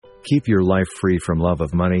Keep your life free from love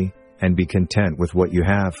of money, and be content with what you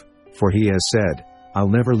have, for he has said, I'll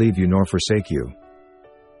never leave you nor forsake you.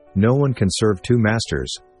 No one can serve two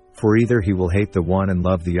masters, for either he will hate the one and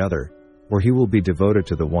love the other, or he will be devoted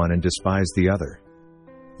to the one and despise the other.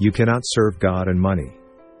 You cannot serve God and money.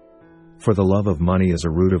 For the love of money is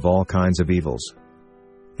a root of all kinds of evils.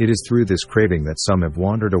 It is through this craving that some have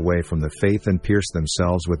wandered away from the faith and pierced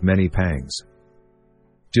themselves with many pangs.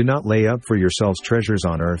 Do not lay up for yourselves treasures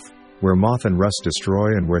on earth, where moth and rust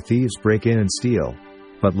destroy and where thieves break in and steal,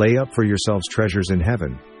 but lay up for yourselves treasures in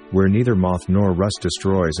heaven, where neither moth nor rust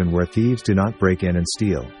destroys and where thieves do not break in and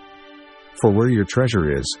steal. For where your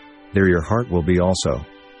treasure is, there your heart will be also.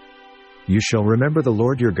 You shall remember the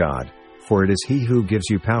Lord your God, for it is he who gives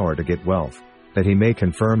you power to get wealth, that he may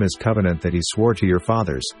confirm his covenant that he swore to your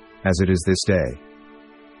fathers, as it is this day.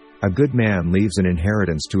 A good man leaves an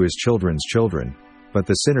inheritance to his children's children, but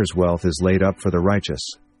the sinner's wealth is laid up for the righteous.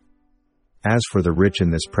 As for the rich in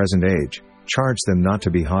this present age, charge them not to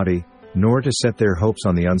be haughty, nor to set their hopes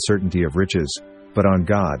on the uncertainty of riches, but on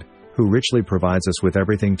God, who richly provides us with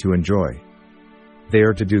everything to enjoy. They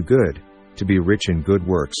are to do good, to be rich in good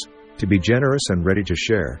works, to be generous and ready to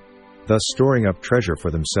share, thus storing up treasure for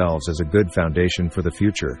themselves as a good foundation for the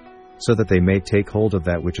future, so that they may take hold of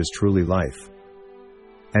that which is truly life.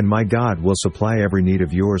 And my God will supply every need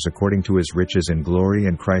of yours according to his riches in glory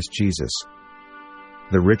in Christ Jesus.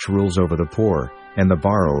 The rich rules over the poor, and the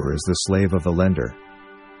borrower is the slave of the lender.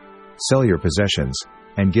 Sell your possessions,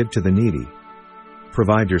 and give to the needy.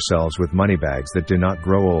 Provide yourselves with money bags that do not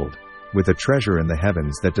grow old, with a treasure in the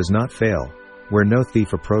heavens that does not fail, where no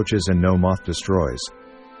thief approaches and no moth destroys.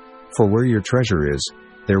 For where your treasure is,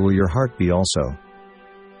 there will your heart be also.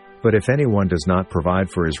 But if anyone does not provide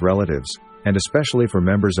for his relatives, and especially for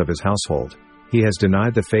members of his household, he has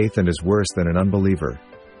denied the faith and is worse than an unbeliever.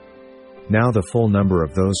 Now the full number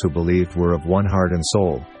of those who believed were of one heart and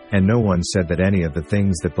soul, and no one said that any of the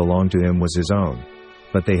things that belonged to him was his own,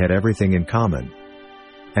 but they had everything in common.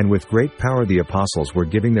 And with great power the apostles were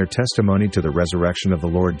giving their testimony to the resurrection of the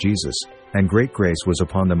Lord Jesus, and great grace was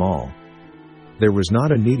upon them all. There was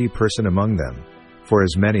not a needy person among them, for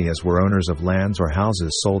as many as were owners of lands or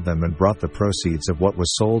houses sold them and brought the proceeds of what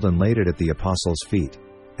was sold and laid it at the apostles' feet,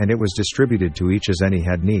 and it was distributed to each as any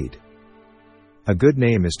had need. A good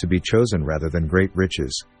name is to be chosen rather than great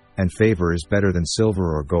riches, and favor is better than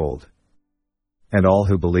silver or gold. And all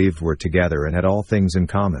who believed were together and had all things in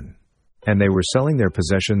common. And they were selling their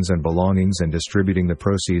possessions and belongings and distributing the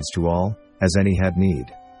proceeds to all, as any had need.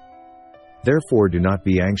 Therefore do not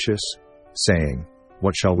be anxious, saying,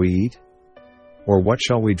 What shall we eat? Or what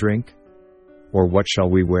shall we drink? Or what shall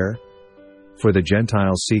we wear? For the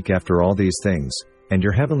Gentiles seek after all these things, and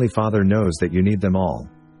your heavenly Father knows that you need them all.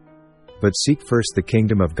 But seek first the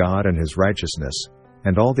kingdom of God and his righteousness,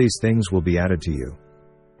 and all these things will be added to you.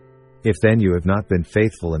 If then you have not been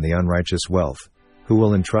faithful in the unrighteous wealth, who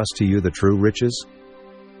will entrust to you the true riches?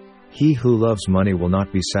 He who loves money will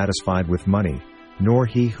not be satisfied with money, nor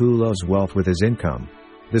he who loves wealth with his income.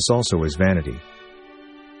 This also is vanity.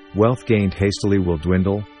 Wealth gained hastily will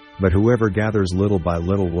dwindle, but whoever gathers little by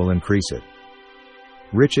little will increase it.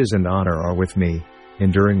 Riches and honor are with me,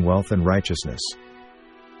 enduring wealth and righteousness.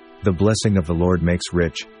 The blessing of the Lord makes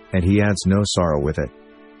rich, and he adds no sorrow with it.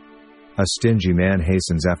 A stingy man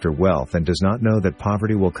hastens after wealth and does not know that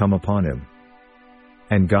poverty will come upon him.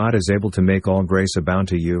 And God is able to make all grace abound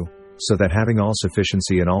to you, so that having all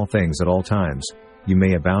sufficiency in all things at all times, you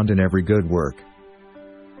may abound in every good work.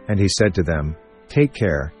 And he said to them, Take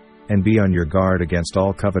care, and be on your guard against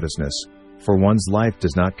all covetousness, for one's life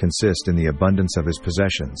does not consist in the abundance of his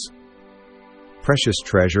possessions. Precious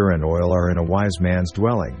treasure and oil are in a wise man's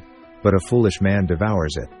dwelling, but a foolish man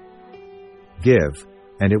devours it. Give,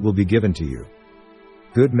 and it will be given to you.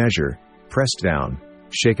 Good measure, pressed down,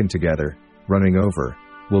 shaken together, running over,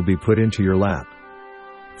 will be put into your lap.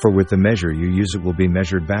 For with the measure you use it will be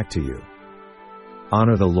measured back to you.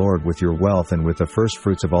 Honor the Lord with your wealth and with the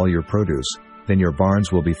firstfruits of all your produce, then your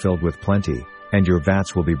barns will be filled with plenty, and your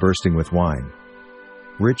vats will be bursting with wine.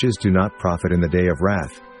 Riches do not profit in the day of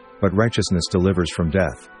wrath, but righteousness delivers from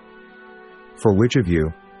death. For which of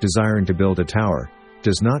you, desiring to build a tower,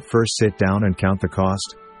 does not first sit down and count the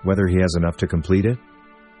cost, whether he has enough to complete it?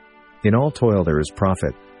 In all toil there is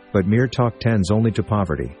profit, but mere talk tends only to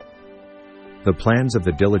poverty. The plans of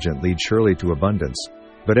the diligent lead surely to abundance,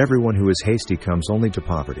 but everyone who is hasty comes only to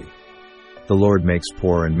poverty. The Lord makes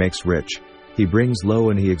poor and makes rich, he brings low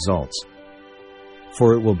and he exalts.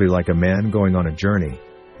 For it will be like a man going on a journey,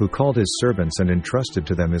 who called his servants and entrusted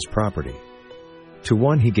to them his property. To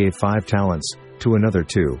one he gave 5 talents, to another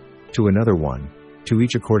 2, to another 1, to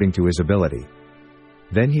each according to his ability.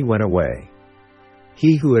 Then he went away.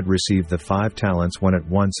 He who had received the 5 talents went at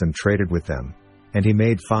once and traded with them, and he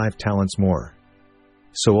made 5 talents more.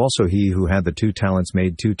 So also he who had the 2 talents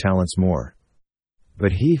made 2 talents more.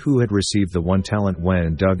 But he who had received the 1 talent went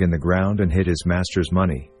and dug in the ground and hid his master's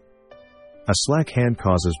money. A slack hand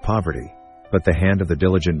causes poverty, but the hand of the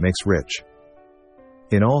diligent makes rich.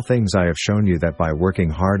 In all things I have shown you that by working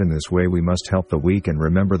hard in this way we must help the weak and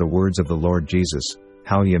remember the words of the Lord Jesus,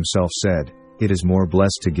 how he himself said, "It is more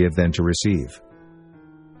blessed to give than to receive."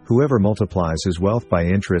 Whoever multiplies his wealth by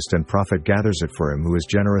interest and profit gathers it for him who is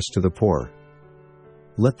generous to the poor.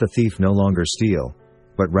 Let the thief no longer steal,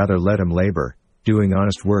 but rather let him labor, doing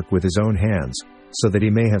honest work with his own hands, so that he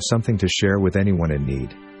may have something to share with anyone in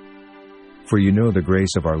need. For you know the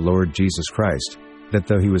grace of our Lord Jesus Christ, that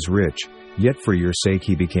though he was rich, yet for your sake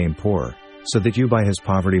he became poor, so that you by his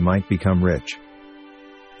poverty might become rich.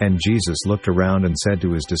 And Jesus looked around and said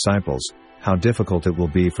to his disciples, "How difficult it will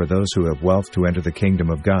be for those who have wealth to enter the kingdom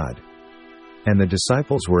of God." And the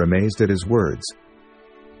disciples were amazed at his words.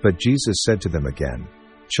 But Jesus said to them again,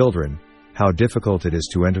 "Children, how difficult it is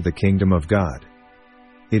to enter the kingdom of God.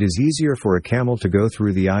 It is easier for a camel to go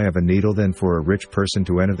through the eye of a needle than for a rich person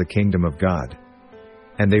to enter the kingdom of God."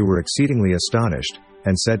 And they were exceedingly astonished,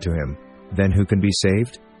 and said to him, "Then who can be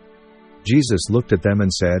saved?" Jesus looked at them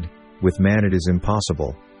and said, "With man it is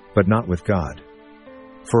impossible, but not with God.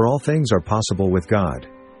 For all things are possible with God.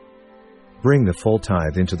 Bring the full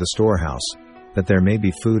tithe into the storehouse, that there may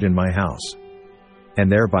be food in my house. And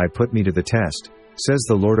thereby put me to the test, says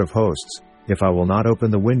the Lord of hosts, if I will not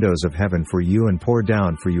open the windows of heaven for you and pour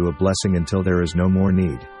down for you a blessing until there is no more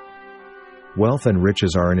need. Wealth and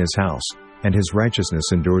riches are in his house, and his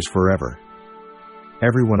righteousness endures forever.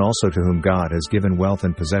 Everyone also to whom God has given wealth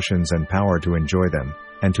and possessions and power to enjoy them,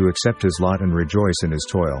 and to accept his lot and rejoice in his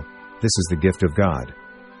toil, this is the gift of God.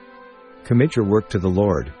 Commit your work to the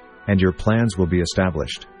Lord, and your plans will be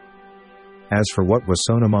established. As for what was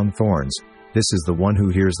sown among thorns, this is the one who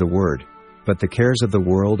hears the word, but the cares of the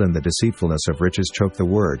world and the deceitfulness of riches choke the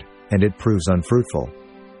word, and it proves unfruitful.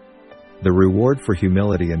 The reward for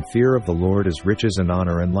humility and fear of the Lord is riches and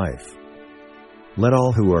honor and life. Let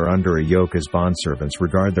all who are under a yoke as bondservants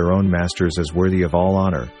regard their own masters as worthy of all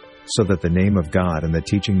honor, so that the name of God and the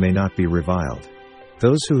teaching may not be reviled.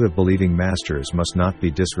 Those who have believing masters must not be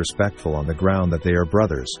disrespectful on the ground that they are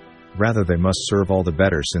brothers. Rather they must serve all the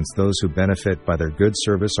better, since those who benefit by their good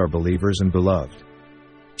service are believers and beloved.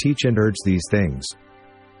 Teach and urge these things.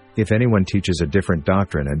 If anyone teaches a different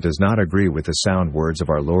doctrine and does not agree with the sound words of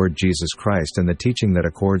our Lord Jesus Christ and the teaching that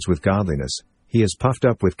accords with godliness, he is puffed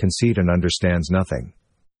up with conceit and understands nothing.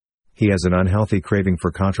 He has an unhealthy craving for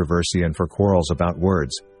controversy and for quarrels about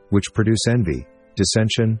words, which produce envy,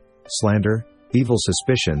 dissension, slander, evil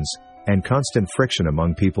suspicions, and constant friction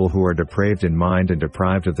among people who are depraved in mind and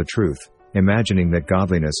deprived of the truth, imagining that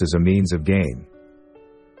godliness is a means of gain.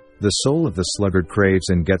 The soul of the sluggard craves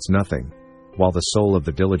and gets nothing, while the soul of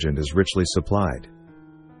the diligent is richly supplied.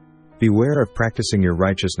 Beware of practicing your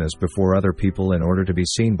righteousness before other people in order to be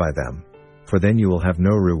seen by them, for then you will have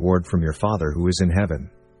no reward from your Father who is in heaven.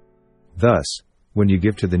 Thus, when you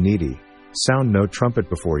give to the needy, sound no trumpet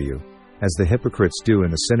before you, as the hypocrites do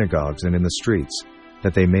in the synagogues and in the streets,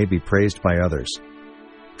 that they may be praised by others.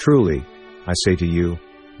 Truly, I say to you,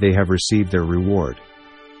 they have received their reward.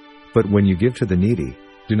 But when you give to the needy,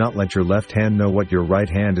 do not let your left hand know what your right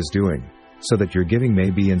hand is doing, so that your giving may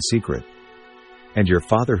be in secret. And your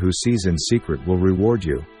Father who sees in secret will reward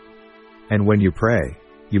you. And when you pray,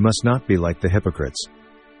 you must not be like the hypocrites.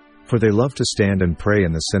 For they love to stand and pray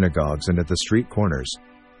in the synagogues and at the street corners,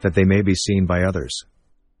 that they may be seen by others.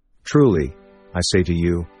 Truly, I say to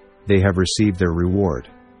you, they have received their reward.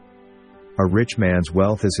 A rich man's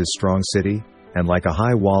wealth is his strong city, and like a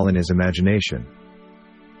high wall in his imagination.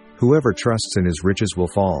 Whoever trusts in his riches will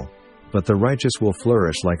fall, but the righteous will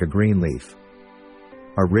flourish like a green leaf.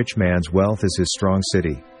 A rich man's wealth is his strong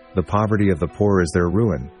city, the poverty of the poor is their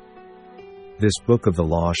ruin. This book of the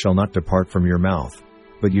law shall not depart from your mouth,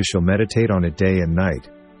 but you shall meditate on it day and night,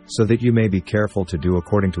 so that you may be careful to do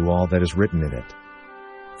according to all that is written in it.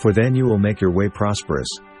 For then you will make your way prosperous,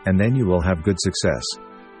 and then you will have good success.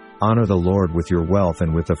 Honor the Lord with your wealth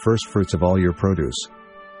and with the first fruits of all your produce.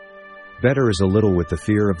 Better is a little with the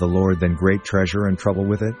fear of the Lord than great treasure and trouble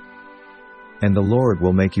with it. And the Lord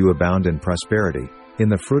will make you abound in prosperity, in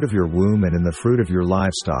the fruit of your womb and in the fruit of your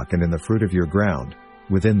livestock and in the fruit of your ground,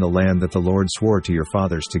 within the land that the Lord swore to your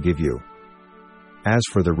fathers to give you. As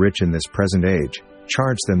for the rich in this present age,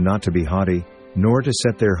 charge them not to be haughty, nor to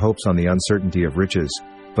set their hopes on the uncertainty of riches,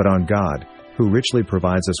 but on God, who richly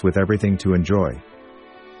provides us with everything to enjoy.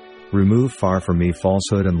 Remove far from me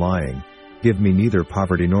falsehood and lying, Give me neither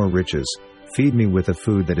poverty nor riches, feed me with the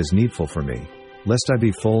food that is needful for me, lest I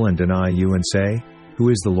be full and deny you and say, Who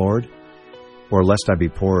is the Lord? Or lest I be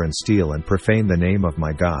poor and steal and profane the name of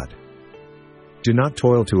my God. Do not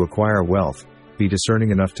toil to acquire wealth, be discerning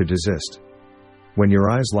enough to desist. When your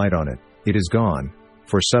eyes light on it, it is gone,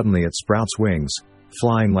 for suddenly it sprouts wings,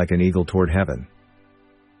 flying like an eagle toward heaven.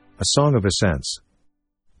 A song of ascents.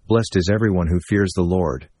 Blessed is everyone who fears the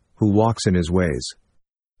Lord, who walks in his ways.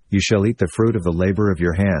 You shall eat the fruit of the labor of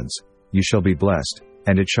your hands, you shall be blessed,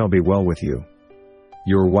 and it shall be well with you.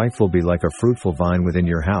 Your wife will be like a fruitful vine within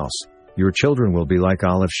your house, your children will be like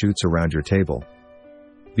olive shoots around your table.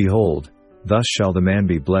 Behold, thus shall the man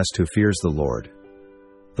be blessed who fears the Lord.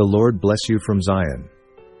 The Lord bless you from Zion.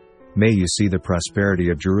 May you see the prosperity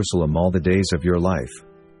of Jerusalem all the days of your life.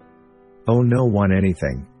 Owe no one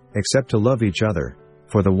anything, except to love each other,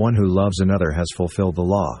 for the one who loves another has fulfilled the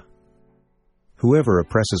law. Whoever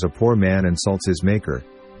oppresses a poor man insults his maker,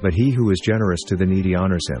 but he who is generous to the needy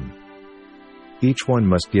honors him. Each one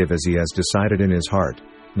must give as he has decided in his heart,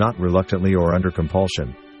 not reluctantly or under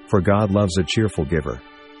compulsion, for God loves a cheerful giver.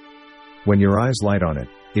 When your eyes light on it,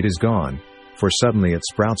 it is gone, for suddenly it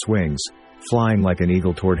sprouts wings, flying like an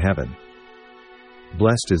eagle toward heaven.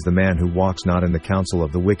 Blessed is the man who walks not in the counsel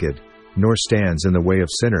of the wicked, nor stands in the way of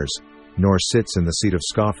sinners, nor sits in the seat of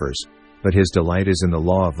scoffers, but his delight is in the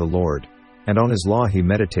law of the Lord, and on his law he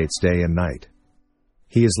meditates day and night.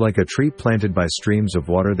 He is like a tree planted by streams of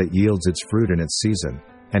water that yields its fruit in its season,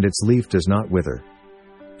 and its leaf does not wither.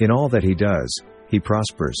 In all that he does, he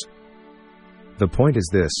prospers. The point is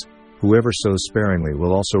this: whoever sows sparingly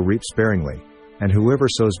will also reap sparingly, and whoever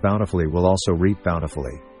sows bountifully will also reap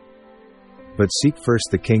bountifully. But seek first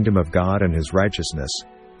the kingdom of God and his righteousness,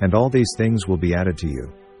 and all these things will be added to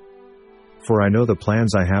you. For I know the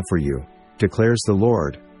plans I have for you, declares the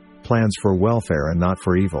Lord, plans for welfare and not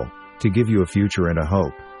for evil, to give you a future and a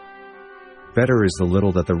hope. Better is the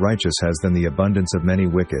little that the righteous has than the abundance of many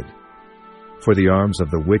wicked. For the arms of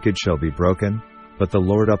the wicked shall be broken, but the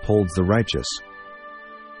Lord upholds the righteous.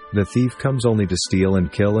 The thief comes only to steal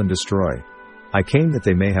and kill and destroy. I came that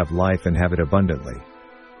they may have life and have it abundantly.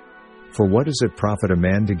 For what does it profit a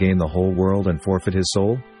man to gain the whole world and forfeit his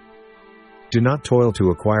soul? Do not toil to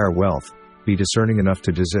acquire wealth, be discerning enough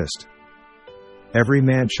to desist. Every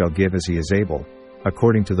man shall give as he is able,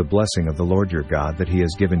 according to the blessing of the Lord your God that he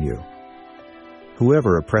has given you.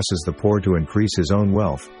 Whoever oppresses the poor to increase his own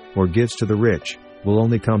wealth, or gives to the rich, will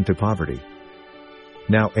only come to poverty.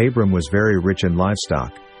 Now Abram was very rich in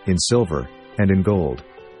livestock, in silver, and in gold.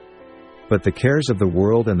 But the cares of the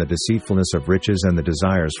world and the deceitfulness of riches and the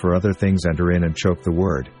desires for other things enter in and choke the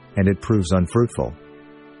word, and it proves unfruitful.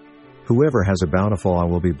 Whoever has a bountiful eye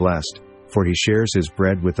will be blessed, for he shares his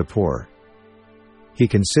bread with the poor. He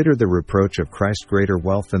considered the reproach of Christ greater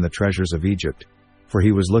wealth than the treasures of Egypt, for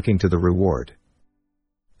he was looking to the reward.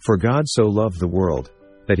 For God so loved the world,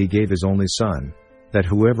 that he gave his only Son, that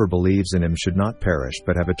whoever believes in him should not perish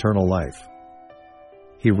but have eternal life.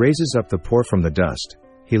 He raises up the poor from the dust,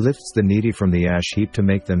 he lifts the needy from the ash heap to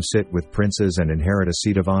make them sit with princes and inherit a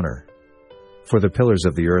seat of honor. For the pillars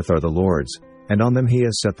of the earth are the Lord's, and on them he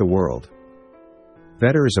has set the world.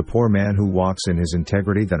 Better is a poor man who walks in his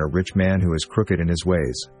integrity than a rich man who is crooked in his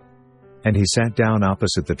ways. And he sat down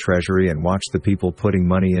opposite the treasury and watched the people putting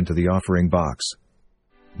money into the offering box.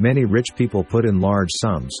 Many rich people put in large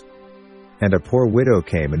sums. And a poor widow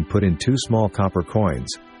came and put in 2 small copper coins,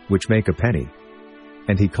 which make a penny.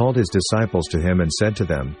 And he called his disciples to him and said to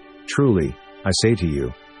them, Truly, I say to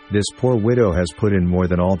you, this poor widow has put in more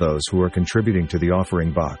than all those who are contributing to the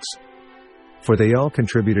offering box. For they all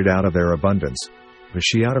contributed out of their abundance, but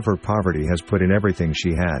she out of her poverty has put in everything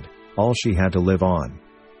she had, all she had to live on.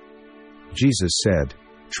 Jesus said,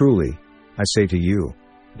 Truly, I say to you,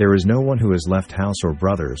 there is no one who has left house or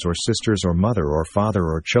brothers or sisters or mother or father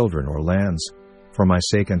or children or lands, for my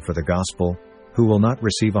sake and for the gospel, who will not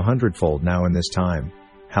receive 100-fold now in this time,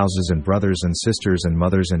 houses and brothers and sisters and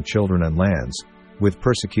mothers and children and lands, with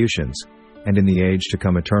persecutions, and in the age to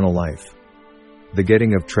come eternal life. The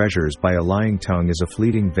getting of treasures by a lying tongue is a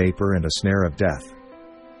fleeting vapor and a snare of death.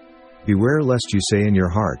 Beware lest you say in your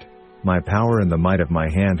heart, My power and the might of my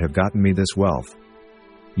hand have gotten me this wealth.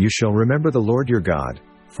 You shall remember the Lord your God,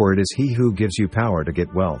 for it is he who gives you power to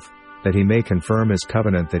get wealth, that he may confirm his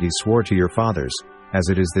covenant that he swore to your fathers, as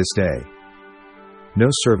it is this day. No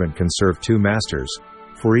servant can serve 2 masters,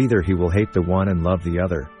 for either he will hate the one and love the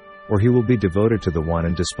other, or he will be devoted to the one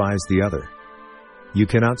and despise the other. You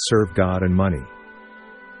cannot serve God and money.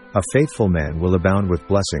 A faithful man will abound with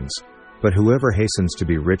blessings, but whoever hastens to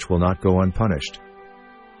be rich will not go unpunished.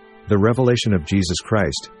 The revelation of Jesus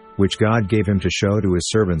Christ, which God gave him to show to his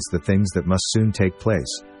servants the things that must soon take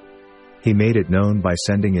place. He made it known by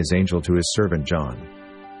sending his angel to his servant John.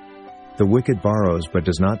 The wicked borrows but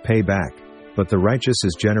does not pay back, but the righteous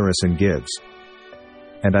is generous and gives.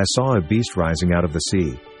 And I saw a beast rising out of the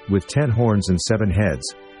sea, with 10 horns and 7 heads,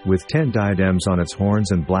 with 10 diadems on its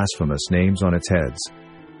horns and blasphemous names on its heads.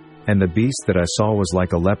 And the beast that I saw was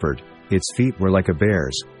like a leopard, its feet were like a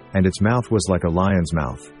bear's, and its mouth was like a lion's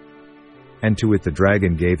mouth. And to it the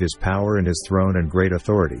dragon gave his power and his throne and great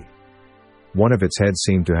authority. One of its heads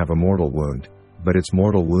seemed to have a mortal wound, but its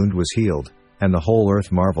mortal wound was healed, and the whole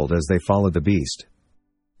earth marveled as they followed the beast.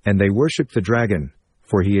 And they worshipped the dragon,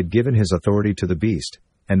 for he had given his authority to the beast,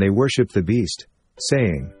 and they worshipped the beast,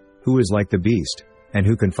 saying, Who is like the beast, and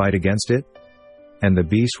who can fight against it? And the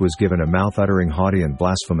beast was given a mouth uttering haughty and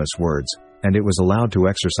blasphemous words, and it was allowed to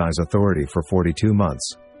exercise authority for 42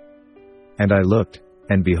 months. And I looked,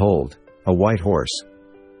 and behold, a white horse.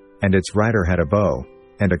 And its rider had a bow,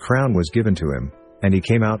 and a crown was given to him, and he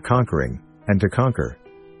came out conquering, and to conquer.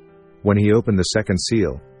 When he opened the second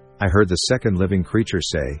seal, I heard the second living creature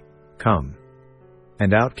say, Come.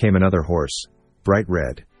 And out came another horse, bright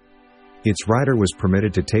red. Its rider was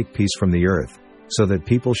permitted to take peace from the earth, so that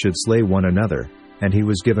people should slay one another, and he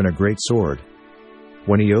was given a great sword.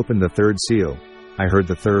 When he opened the third seal, I heard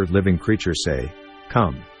the third living creature say,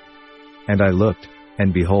 Come. And I looked,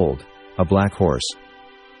 and behold, a black horse.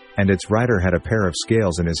 And its rider had a pair of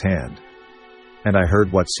scales in his hand. And I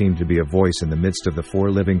heard what seemed to be a voice in the midst of the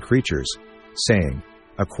 4 living creatures, saying,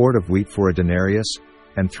 A quart of wheat for a denarius,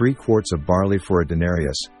 and 3 quarts of barley for a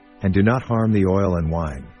denarius, and do not harm the oil and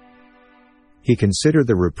wine. He considered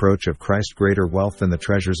the reproach of Christ greater wealth than the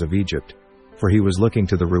treasures of Egypt, for he was looking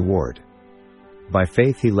to the reward. By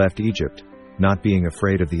faith he left Egypt, not being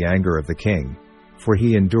afraid of the anger of the king, for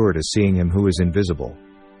he endured as seeing him who is invisible.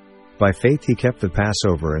 By faith he kept the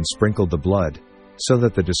Passover and sprinkled the blood, so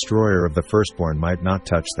that the destroyer of the firstborn might not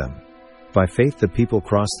touch them. By faith the people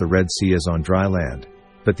crossed the Red Sea as on dry land,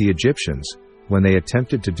 but the Egyptians, when they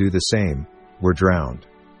attempted to do the same, were drowned.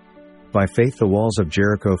 By faith the walls of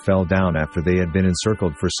Jericho fell down after they had been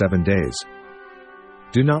encircled for 7 days.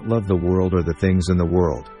 Do not love the world or the things in the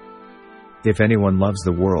world. If anyone loves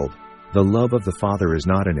the world, the love of the Father is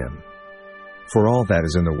not in him. For all that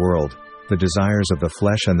is in the world, the desires of the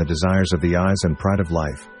flesh and the desires of the eyes and pride of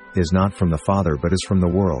life, is not from the Father but is from the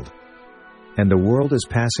world. And the world is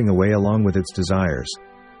passing away along with its desires,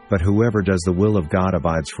 but whoever does the will of God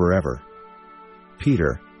abides forever.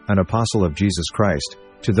 Peter, an apostle of Jesus Christ,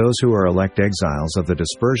 to those who are elect exiles of the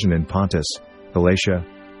dispersion in Pontus, Galatia,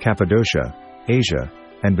 Cappadocia, Asia,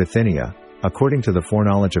 and Bithynia, according to the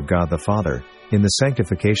foreknowledge of God the Father, in the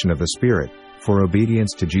sanctification of the Spirit, for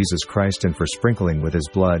obedience to Jesus Christ and for sprinkling with his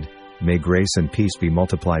blood, may grace and peace be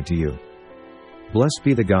multiplied to you. Blessed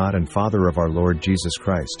be the God and Father of our Lord Jesus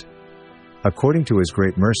Christ. According to his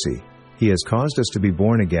great mercy, he has caused us to be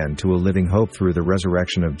born again to a living hope through the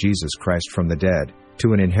resurrection of Jesus Christ from the dead,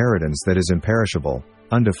 to an inheritance that is imperishable,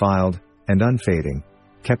 undefiled, and unfading,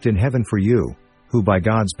 kept in heaven for you, who by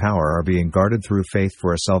God's power are being guarded through faith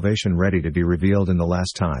for a salvation ready to be revealed in the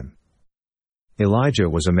last time. Elijah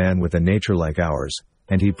was a man with a nature like ours,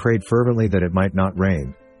 and he prayed fervently that it might not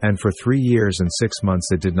rain, and for 3 years and 6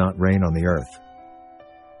 months it did not rain on the earth.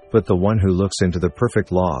 But the one who looks into the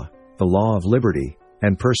perfect law, the law of liberty,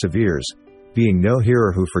 and perseveres, being no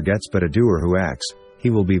hearer who forgets but a doer who acts, he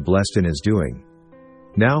will be blessed in his doing.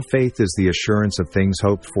 Now faith is the assurance of things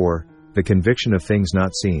hoped for, the conviction of things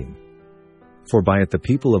not seen. For by it the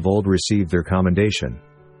people of old received their commendation.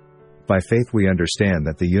 By faith we understand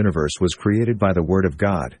that the universe was created by the word of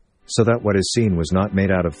God, so that what is seen was not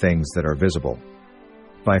made out of things that are visible.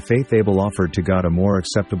 By faith Abel offered to God a more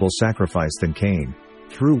acceptable sacrifice than Cain,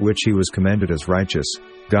 through which he was commended as righteous,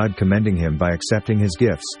 God commending him by accepting his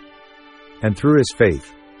gifts. And through his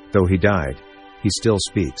faith, though he died, he still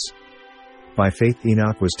speaks. By faith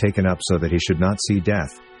Enoch was taken up so that he should not see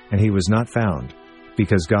death, and he was not found,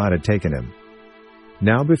 because God had taken him.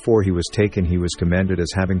 Now before he was taken he was commended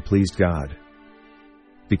as having pleased God.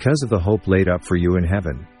 Because of the hope laid up for you in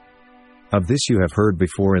heaven. Of this you have heard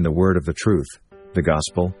before in the word of the truth, the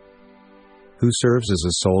gospel. Who serves as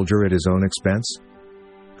a soldier at his own expense?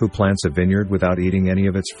 Who plants a vineyard without eating any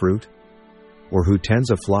of its fruit? Or who tends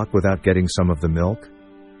a flock without getting some of the milk?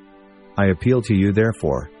 I appeal to you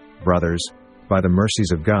therefore, brothers, by the mercies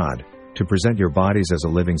of God, to present your bodies as a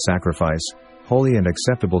living sacrifice, holy and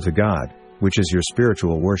acceptable to God, which is your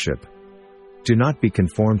spiritual worship. Do not be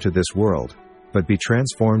conformed to this world, but be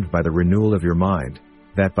transformed by the renewal of your mind,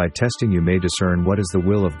 that by testing you may discern what is the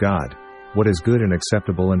will of God, what is good and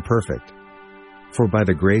acceptable and perfect. For by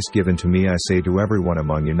the grace given to me I say to everyone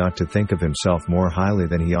among you not to think of himself more highly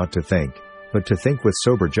than he ought to think, but to think with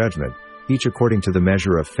sober judgment, each according to the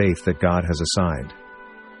measure of faith that God has assigned.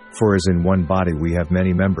 For as in one body we have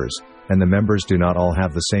many members, and the members do not all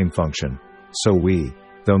have the same function, so we,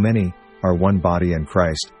 though many, are one body in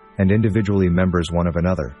Christ, and individually members one of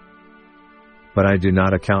another. But I do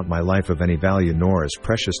not account my life of any value nor as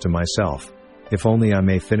precious to myself, if only I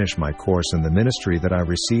may finish my course in the ministry that I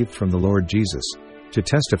received from the Lord Jesus, to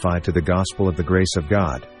testify to the gospel of the grace of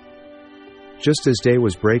God. Just as day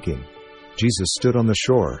was breaking, Jesus stood on the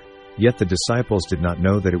shore, yet the disciples did not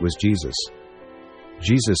know that it was Jesus.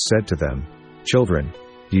 Jesus said to them, "Children,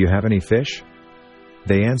 do you have any fish?"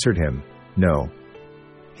 They answered him, "No."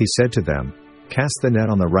 He said to them, "Cast the net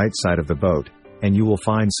on the right side of the boat, and you will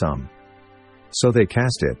find some." So they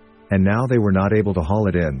cast it, and now they were not able to haul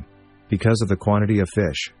it in, because of the quantity of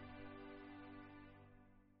fish.